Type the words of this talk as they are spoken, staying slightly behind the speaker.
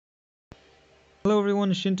Hello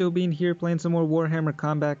everyone, Shinto Bean here playing some more Warhammer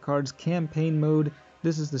Combat Cards campaign mode.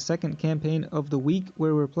 This is the second campaign of the week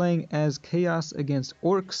where we're playing as Chaos against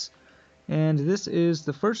Orcs. And this is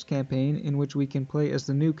the first campaign in which we can play as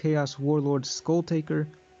the new Chaos Warlord Skulltaker.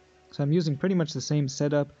 So I'm using pretty much the same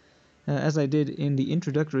setup as I did in the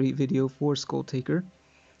introductory video for Skulltaker.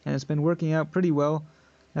 And it's been working out pretty well.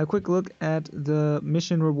 A quick look at the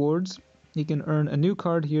mission rewards. You can earn a new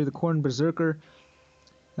card here, the Khorne Berserker.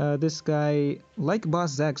 This guy, like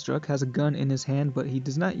boss Zagstruk, has a gun in his hand, but he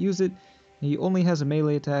does not use it. He only has a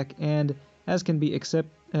melee attack, and as can be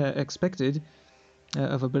expected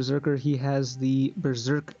of a berserker, he has the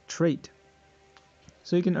berserk trait.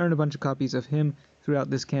 So you can earn a bunch of copies of him throughout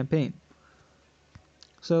this campaign.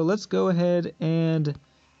 So let's go ahead and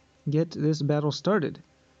get this battle started.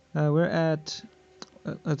 We're at...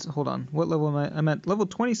 hold on. What level am I? I'm at level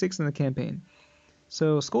 26 in the campaign.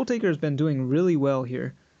 So Skulltaker has been doing really well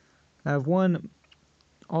here. I've won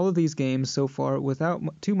all of these games so far without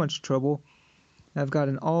too much trouble. I've got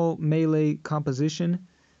an all melee composition,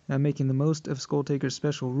 making the most of Skulltaker's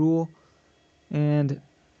special rule, and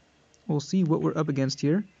we'll see what we're up against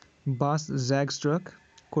here. Boss Zagstruk.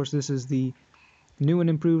 Of course, this is the new and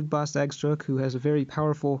improved Boss Zagstruk, who has a very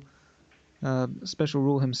powerful special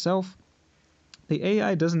rule himself. The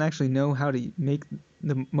AI doesn't actually know how to make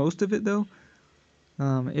the most of it, though.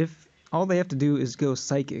 If all they have to do is go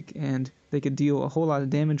Psychic, and they could deal a whole lot of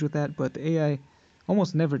damage with that, but the AI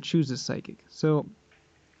almost never chooses Psychic. So,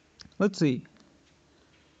 let's see.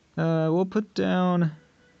 We'll put down...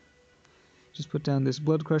 just put down this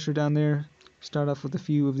Blood Crusher down there. Start off with a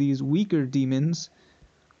few of these weaker demons.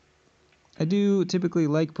 I do typically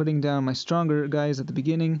like putting down my stronger guys at the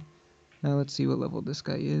beginning. Let's see what level this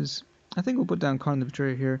guy is. I think we'll put down Khorne the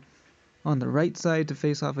Betrayer here on the right side to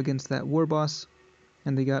face off against that war boss.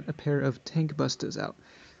 And they got a pair of tank busters out.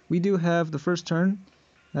 We do have the first turn.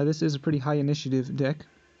 This is a pretty high initiative deck.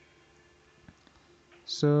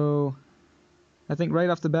 So I think right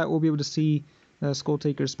off the bat we'll be able to see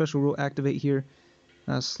Skulltaker's special rule activate here,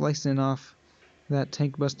 slicing off that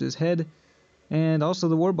tank buster's head, and also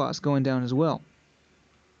the war boss going down as well.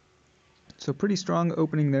 So pretty strong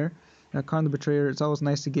opening there. Khorne the Betrayer, it's always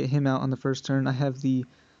nice to get him out on the first turn. I have the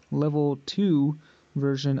level 2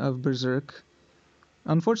 version of Berserk.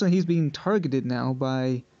 Unfortunately, he's being targeted now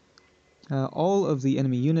by all of the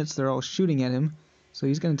enemy units. They're all shooting at him, so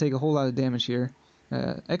he's going to take a whole lot of damage here.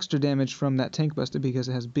 Extra damage from that tank buster because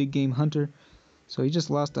it has Big Game Hunter. So he just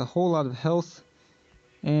lost a whole lot of health.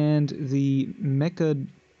 And the Mecha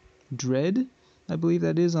Dread, I believe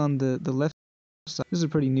that is, on the left side. This is a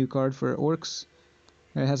pretty new card for Orcs.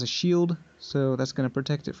 It has a shield, so that's going to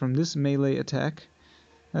protect it from this melee attack.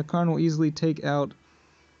 Khorne will easily take out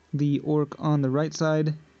the orc on the right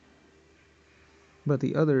side, but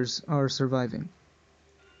the others are surviving.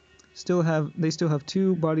 They still have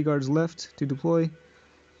 2 bodyguards left to deploy,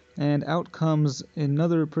 and out comes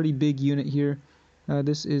another pretty big unit here.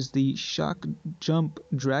 This is the Shock Jump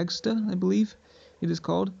Dragsta, I believe it is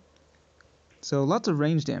called. So lots of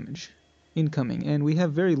range damage incoming, and we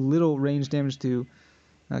have very little range damage to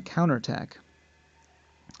counterattack.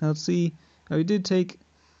 Let's see, we did take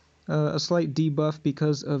a slight debuff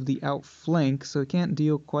because of the outflank, so it can't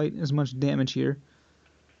deal quite as much damage here.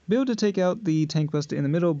 Be able to take out the tank buster in the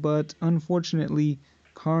middle, but unfortunately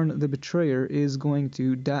Khorne the Betrayer is going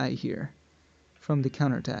to die here from the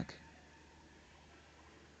counterattack.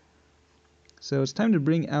 So it's time to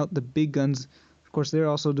bring out the big guns. Of course, they're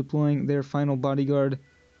also deploying their final bodyguard.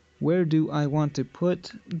 Where do I want to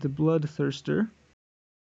put the Bloodthirster?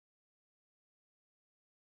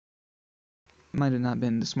 Might have not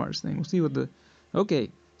been the smartest thing. We'll see what the... Okay,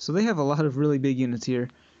 so they have a lot of really big units here.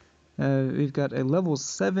 We've got a level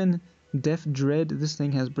 7 Death Dread. This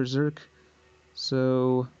thing has Berserk.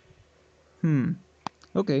 So...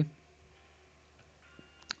 okay.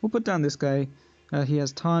 We'll put down this guy. He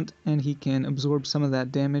has Taunt, and he can absorb some of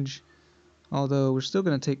that damage. Although, we're still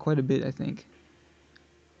going to take quite a bit, I think.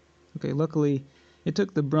 Okay, luckily, it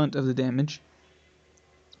took the brunt of the damage.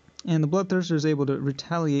 And the Bloodthirster is able to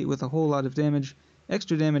retaliate with a whole lot of damage,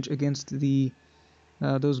 extra damage against the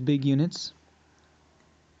those big units.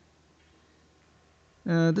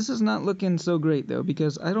 This is not looking so great though,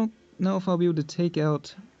 because I don't know if I'll be able to take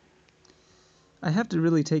out... I have to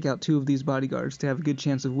really take out 2 of these bodyguards to have a good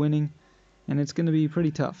chance of winning, and it's going to be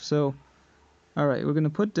pretty tough. So, alright, we're going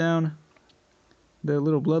to put down the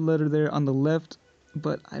little bloodletter there on the left,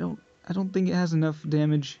 but I don't think it has enough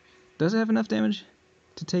damage. Does it have enough damage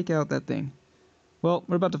to take out that thing? Well,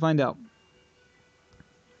 we're about to find out.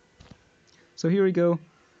 So here we go.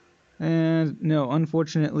 And no,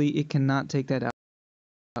 unfortunately, it cannot take that out.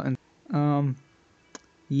 And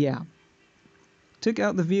yeah. Took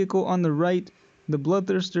out the vehicle on the right. The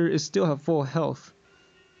Bloodthirster is still at full health.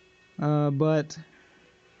 But,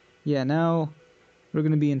 yeah, now we're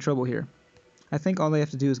going to be in trouble here. I think all they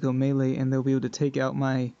have to do is go melee and they'll be able to take out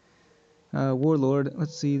my Warlord.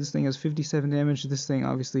 Let's see, this thing has 57 damage. This thing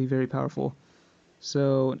obviously very powerful.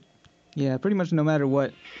 So, yeah, pretty much no matter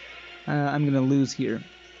what, I'm going to lose here.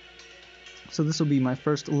 So this will be my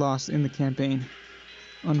first loss in the campaign,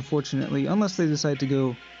 unfortunately, unless they decide to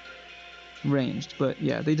go ranged. But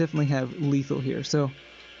yeah, they definitely have lethal here. So,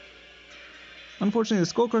 unfortunately,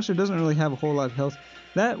 the Skullcrusher doesn't really have a whole lot of health.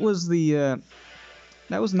 That was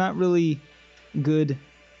not really good.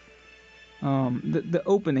 The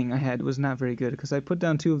opening I had was not very good because I put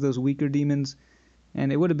down 2 of those weaker demons,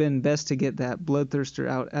 and it would have been best to get that Bloodthirster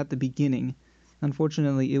out at the beginning.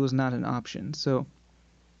 Unfortunately, it was not an option. So,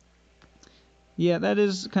 yeah, that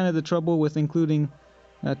is kind of the trouble with including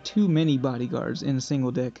too many bodyguards in a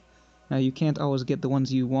single deck. You can't always get the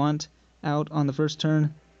ones you want out on the first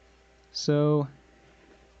turn. So,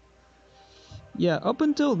 yeah, up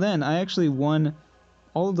until then, I actually won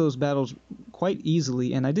all of those battles quite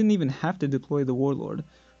easily, and I didn't even have to deploy the Warlord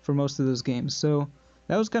for most of those games. So,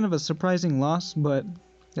 that was kind of a surprising loss, but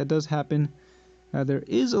that does happen. There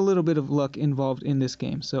is a little bit of luck involved in this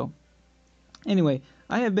game. So, anyway,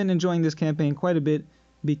 I have been enjoying this campaign quite a bit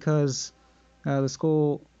because the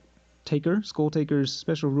Skull Taker's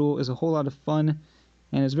special rule is a whole lot of fun,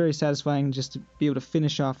 and it's very satisfying just to be able to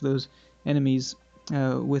finish off those enemies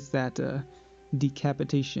with that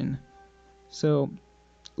decapitation. So,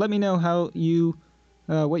 let me know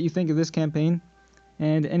what you think of this campaign,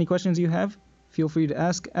 and any questions you have, feel free to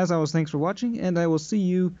ask. As always, thanks for watching, and I will see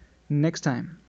you next time.